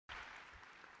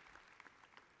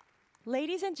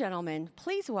Ladies and gentlemen,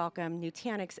 please welcome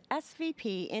Nutanix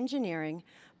SVP Engineering,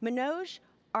 Manoj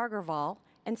Agarwal,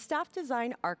 and Staff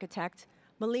Design Architect,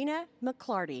 Melina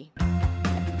McLarty.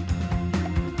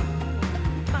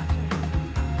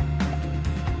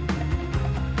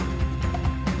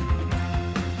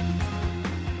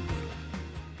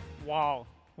 Wow,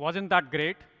 wasn't that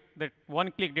great? That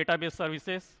one-click database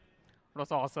services? It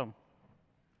was awesome.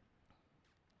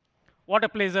 What a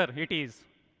pleasure it is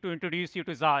to introduce you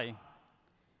to Xi,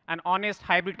 an honest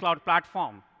hybrid cloud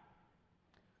platform.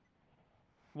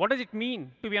 What does it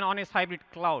mean to be an honest hybrid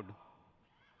cloud?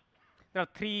 There are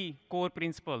three core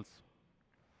principles.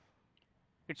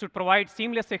 It should provide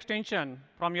seamless extension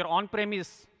from your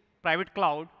on-premise private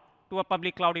cloud to a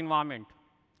public cloud environment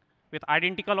with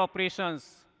identical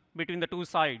operations between the two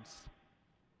sides.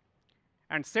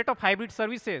 And set of hybrid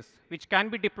services which can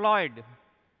be deployed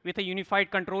with a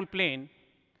unified control plane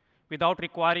without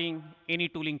requiring any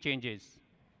tooling changes.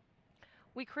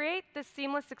 We create this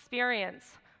seamless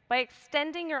experience by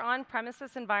extending your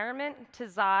on-premises environment to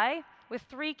Xi with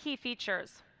three key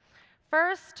features.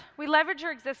 First, we leverage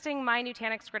your existing My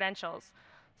Nutanix credentials.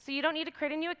 So you don't need to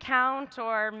create a new account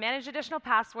or manage additional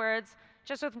passwords.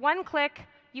 Just with one click,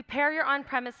 you pair your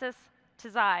on-premises to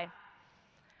Xi.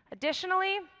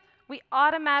 Additionally, we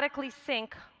automatically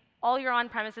sync all your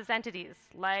on-premises entities,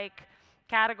 like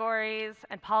categories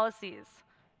and policies.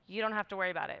 You don't have to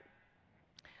worry about it.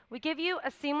 We give you a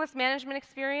seamless management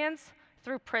experience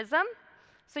through Prism,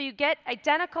 so you get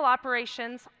identical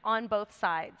operations on both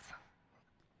sides.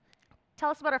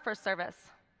 Tell us about our first service.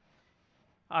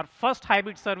 Our first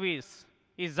hybrid service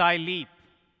is Xi Leap.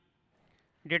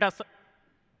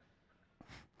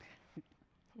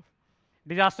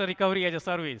 Disaster recovery as a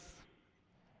service.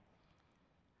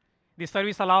 This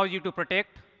service allows you to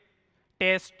protect,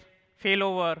 test,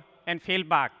 failover, and fail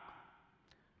back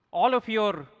all of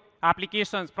your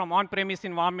applications from on-premise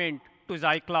environment to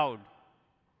Xi Cloud.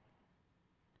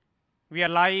 We are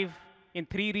live in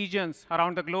 3 regions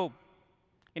around the globe.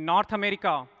 In North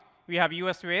America, we have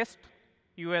US West,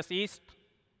 US East.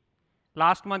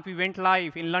 Last month, we went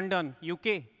live in London,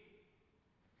 UK.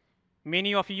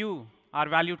 Many of you, our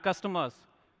valued customers,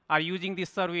 are using this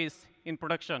service in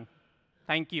production.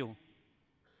 Thank you.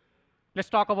 Let's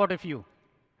talk about a few.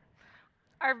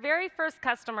 Our very first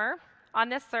customer on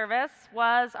this service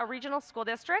was a regional school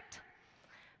district.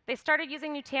 They started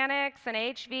using Nutanix and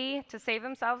AHV to save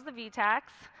themselves the VTax,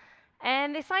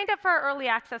 and they signed up for our early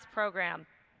access program,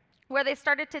 where they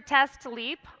started to test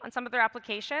Leap on some of their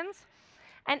applications,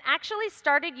 and actually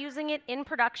started using it in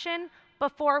production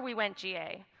before we went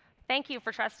GA. Thank you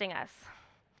for trusting us.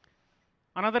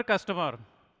 Another customer,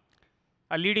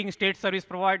 a leading state service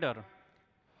provider.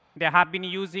 They have been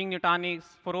using Nutanix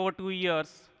for over 2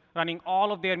 years, running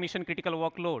all of their mission-critical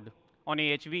workload on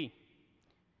AHV.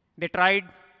 They tried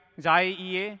Xi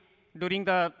EA during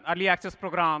the early access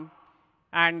program,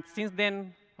 and since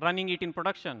then, running it in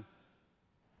production.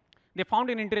 They found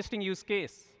an interesting use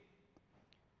case.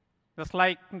 Just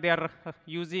like they're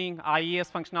using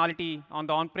IES functionality on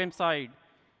the on-prem side,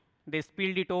 they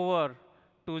spilled it over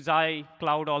to Xi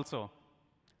Cloud also.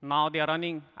 Now they are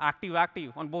running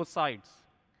active on both sides.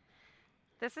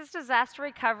 This is disaster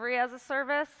recovery as a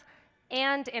service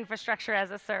and infrastructure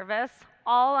as a service,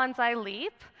 all on Xi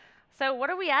Leap. So what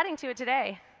are we adding to it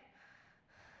today?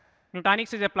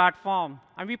 Nutanix is a platform,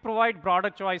 and we provide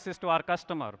broader choices to our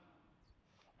customer.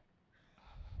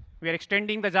 We are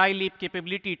extending the Xi Leap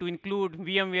capability to include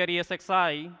VMware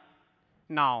ESXi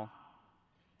now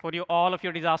for all of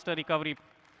your disaster recovery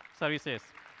services.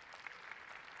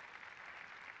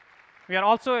 We are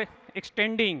also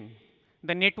extending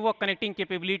the network connecting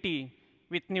capability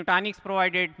with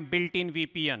Nutanix-provided built-in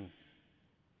VPN.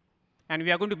 And we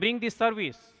are going to bring this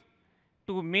service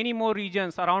to many more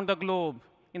regions around the globe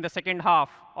in the second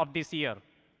half of this year.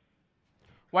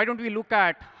 Why don't we look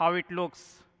at how it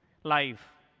looks live?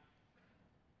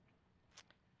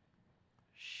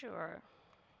 Sure.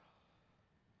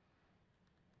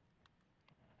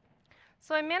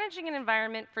 So I'm managing an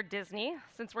environment for Disney,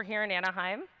 since we're here in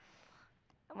Anaheim.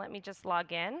 Let me just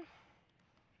log in.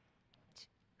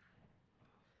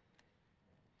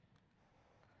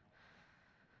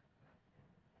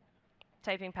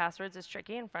 Typing passwords is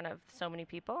tricky in front of so many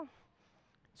people.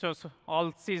 So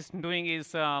all she's doing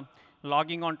is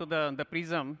logging onto the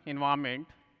Prism environment,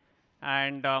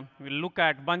 and we'll look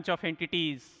at a bunch of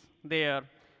entities there.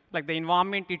 Like the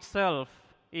environment itself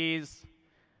is,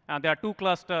 there are 2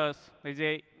 clusters. There is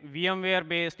a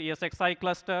VMware-based ESXi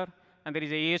cluster, and there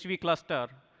is a AHV cluster,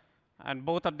 and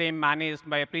both of them managed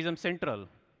by a Prism Central.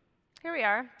 Here we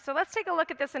are. So let's take a look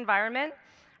at this environment.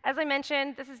 As I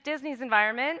mentioned, this is Disney's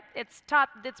environment. It's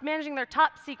managing their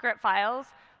top secret files,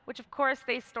 which of course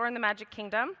they store in the Magic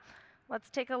Kingdom. Let's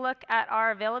take a look at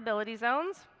our availability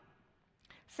zones.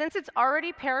 Since it's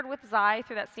already paired with Xi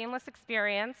through that seamless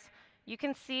experience, you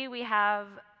can see we have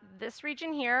this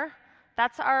region here.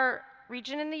 That's our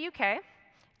region in the UK.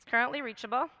 It's currently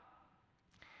reachable.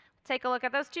 Take a look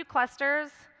at those two clusters.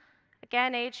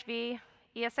 Again, HV,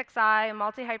 ESXi, a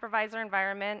multi-hypervisor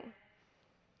environment,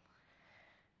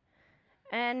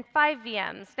 and 5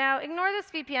 VMs. Now, ignore this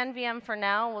VPN VM for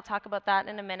now. We'll talk about that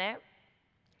in a minute.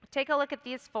 Take a look at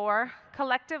these 4.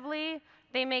 Collectively,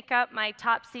 they make up my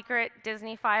top secret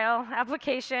Disney file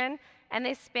application, and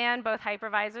they span both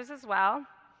hypervisors as well.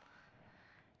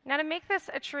 Now, to make this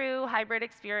a true hybrid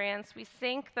experience, we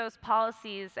sync those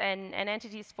policies and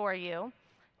entities for you.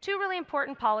 2 really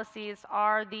important policies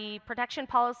are the protection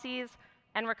policies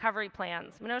and recovery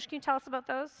plans. Manoj, can you tell us about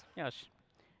those? Yes.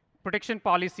 Protection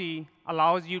policy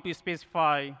allows you to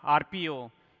specify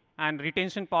RPO and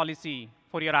retention policy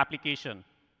for your application.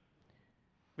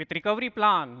 With recovery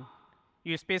plan,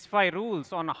 you specify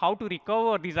rules on how to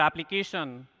recover this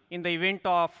application in the event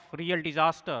of real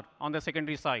disaster on the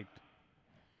secondary side.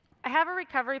 I have a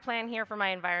recovery plan here for my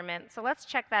environment, so let's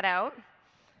check that out.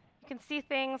 You can see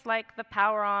things like the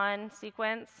power on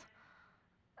sequence,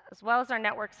 as well as our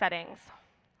network settings.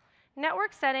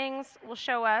 Network settings will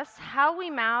show us how we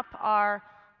map our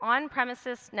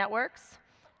on-premises networks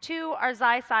to our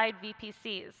Xi side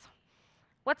VPCs.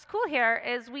 What's cool here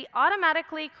is we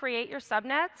automatically create your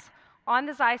subnets on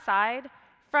the Xi side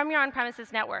from your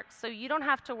on-premises networks, so you don't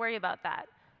have to worry about that,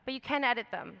 but you can edit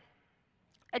them.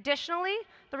 Additionally,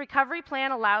 the recovery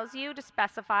plan allows you to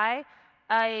specify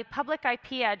a public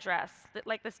IP address,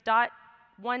 like this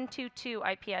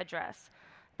 .122 IP address.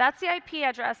 That's the IP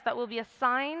address that will be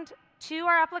assigned to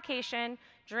our application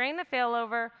during the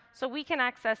failover so we can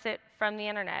access it from the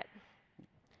internet.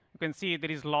 You can see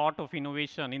there is a lot of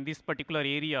innovation in this particular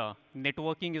area.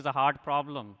 Networking is a hard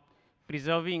problem.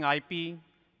 Preserving IP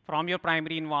from your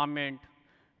primary environment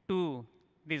to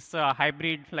this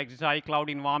hybrid like Xi cloud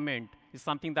environment is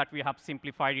something that we have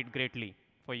simplified it greatly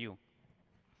for you.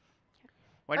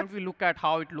 Why don't we look at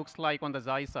how it looks like on the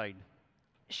Xi side?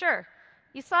 Sure.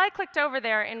 You saw I clicked over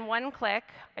there in one click.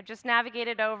 I just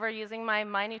navigated over using my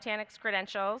Nutanix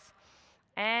credentials.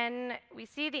 And we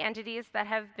see the entities that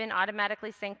have been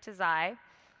automatically synced to Xi.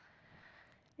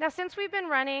 Now, since we've been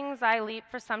running Xi Leap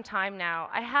for some time now,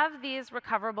 I have these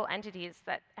recoverable entities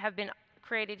that have been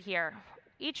created here.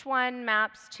 Each one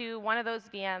maps to one of those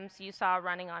VMs you saw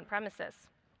running on premises.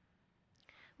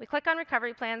 We click on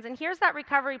recovery plans, and here's that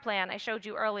recovery plan I showed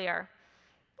you earlier.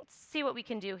 Let's see what we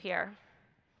can do here.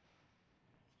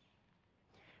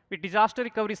 With disaster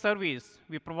recovery service,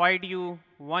 we provide you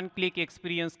one-click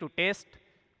experience to test,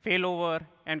 failover,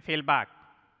 and failback.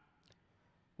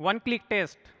 One-click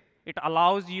test, it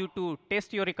allows you to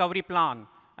test your recovery plan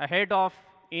ahead of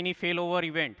any failover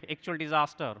event, actual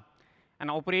disaster. An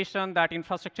operation that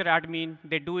infrastructure admin,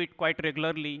 they do it quite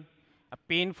regularly.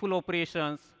 Painful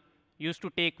operations used to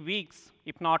take weeks,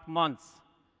 if not months.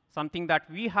 Something that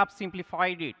we have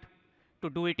simplified it to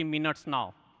do it in minutes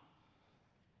now.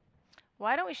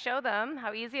 Why don't we show them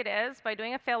how easy it is by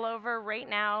doing a failover right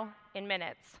now in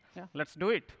minutes? Yeah, let's do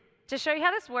it. To show you how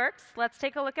this works, let's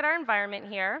take a look at our environment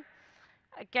here.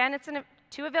 Again, it's in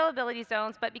 2 availability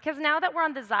zones, but because now that we're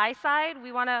on the Xi side,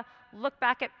 we want to look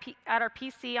back at our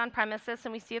PC on premises,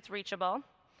 and we see it's reachable.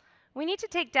 We need to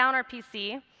take down our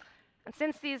PC. And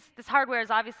since this hardware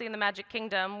is obviously in the Magic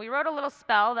Kingdom, we wrote a little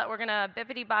spell that we're going to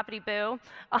bippity-boppity-boo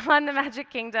on the Magic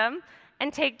Kingdom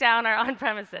and take down our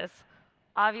on-premises.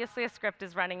 Obviously, a script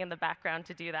is running in the background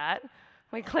to do that.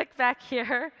 We click back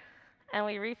here, and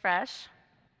we refresh.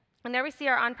 And there we see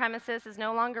our on-premises is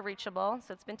no longer reachable,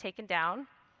 so it's been taken down.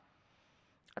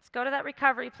 Let's go to that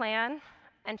recovery plan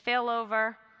and fail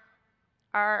over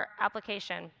our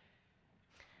application.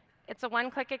 It's a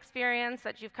one-click experience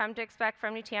that you've come to expect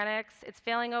from Nutanix. It's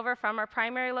failing over from our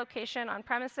primary location on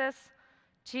premises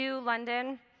to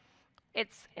London.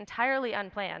 It's entirely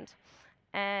unplanned.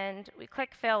 And we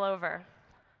click fail over.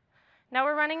 Now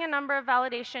we're running a number of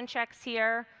validation checks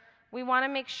here. We want to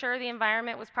make sure the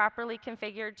environment was properly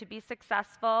configured to be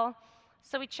successful.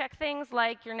 So we check things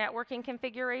like your networking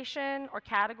configuration or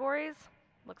categories.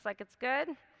 Looks like it's good.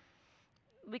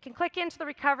 We can click into the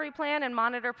recovery plan and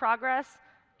monitor progress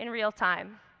in real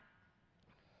time.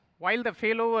 While the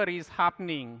failover is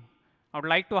happening, I would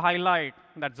like to highlight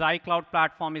that Xi Cloud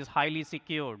Platform is highly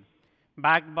secured,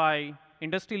 backed by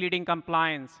industry-leading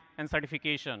compliance and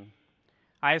certification.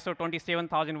 ISO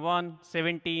 27001,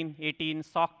 17, 18,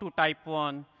 SOC 2 Type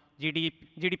 1,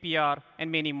 GDPR,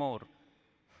 and many more.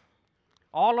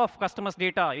 All of customers'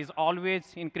 data is always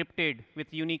encrypted with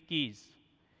unique keys,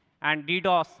 and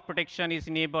DDoS protection is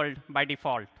enabled by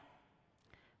default.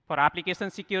 For application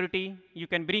security, you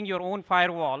can bring your own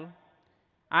firewall,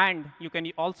 and you can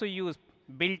also use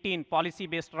built-in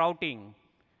policy-based routing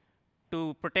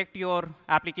to protect your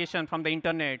application from the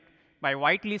internet by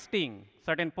whitelisting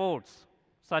certain ports,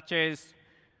 such as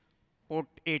port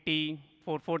 80,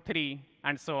 443,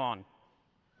 and so on.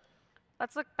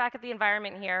 Let's look back at the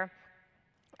environment here.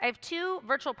 I have 2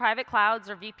 virtual private clouds,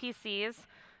 or VPCs.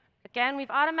 Again, we've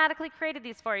automatically created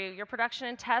these for you, your production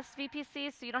and test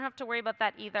VPCs, so you don't have to worry about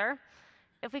that either.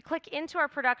 If we click into our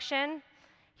production,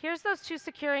 here's those 2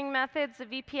 securing methods, the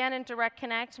VPN and Direct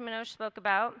Connect Manoj spoke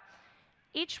about.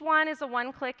 Each one is a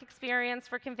one-click experience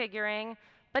for configuring,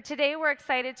 but today we're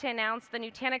excited to announce the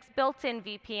Nutanix built-in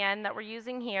VPN that we're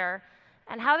using here.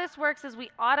 And how this works is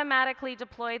we automatically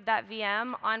deployed that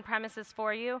VM on premises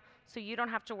for you, so you don't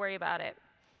have to worry about it.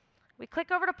 We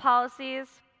click over to policies,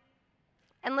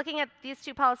 and looking at these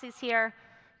 2 policies here,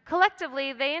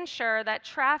 collectively they ensure that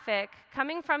traffic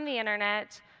coming from the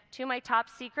internet to my top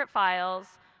secret files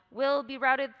will be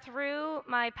routed through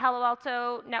my Palo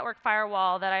Alto network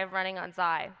firewall that I have running on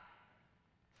Xi.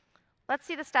 Let's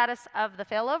see the status of the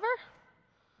failover.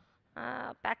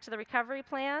 Back to the recovery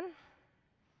plan.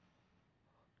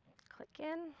 Click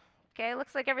in. OK,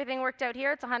 looks like everything worked out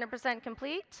here. It's 100%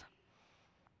 complete.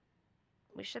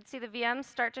 We should see the VMs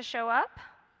start to show up.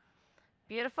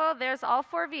 Beautiful. There's all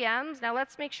 4 VMs. Now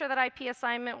let's make sure that IP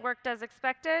assignment worked as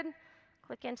expected.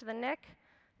 Click into the NIC.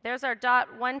 There's our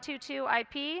 .122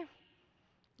 IP.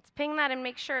 Let's ping that and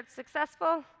make sure it's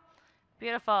successful.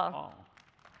 Beautiful. Oh.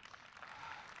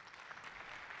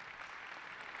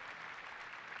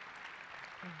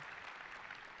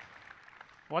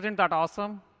 Wasn't that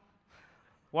awesome?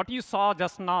 What you saw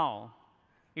just now,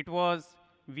 it was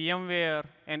VMware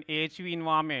and AHV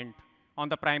environment on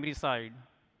the primary side.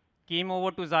 Came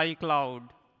over to Xi Cloud,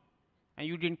 and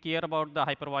you didn't care about the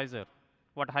hypervisor,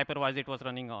 what hypervisor it was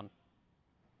running on.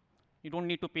 You don't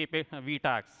need to pay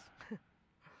vTax.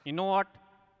 You know what?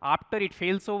 After it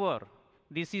fails over,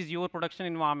 this is your production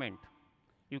environment.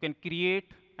 You can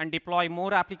create and deploy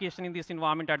more application in this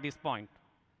environment at this point.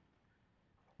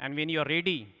 And when you're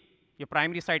ready, your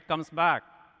primary site comes back.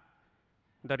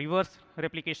 The reverse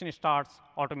replication starts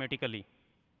automatically.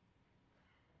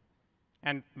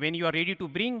 And when you are ready to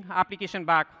bring application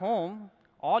back home,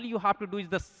 all you have to do is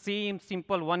the same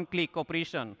simple one-click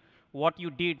operation, what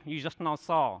you did, you just now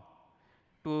saw,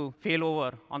 to fail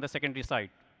over on the secondary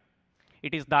site.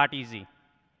 It is that easy.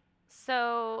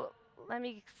 So let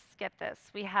me get this.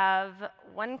 We have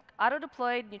one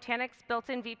auto-deployed Nutanix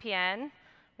built-in VPN.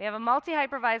 We have a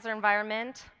multi-hypervisor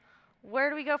environment.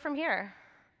 Where do we go from here?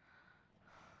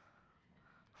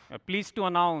 Pleased to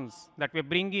announce that we're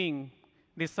bringing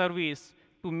this service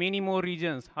to many more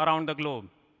regions around the globe,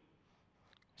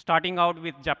 starting out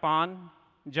with Japan,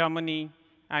 Germany,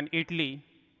 and Italy,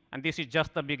 and this is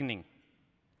just the beginning.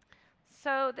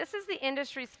 So this is the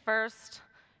industry's first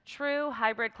true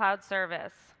hybrid cloud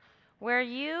service, where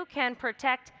you can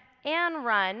protect and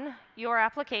run your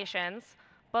applications,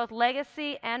 both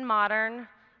legacy and modern,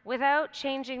 without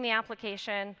changing the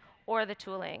application or the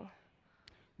tooling.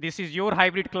 This is your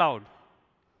hybrid cloud.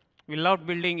 We love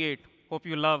building it. Hope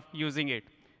you love using it.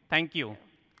 Thank you.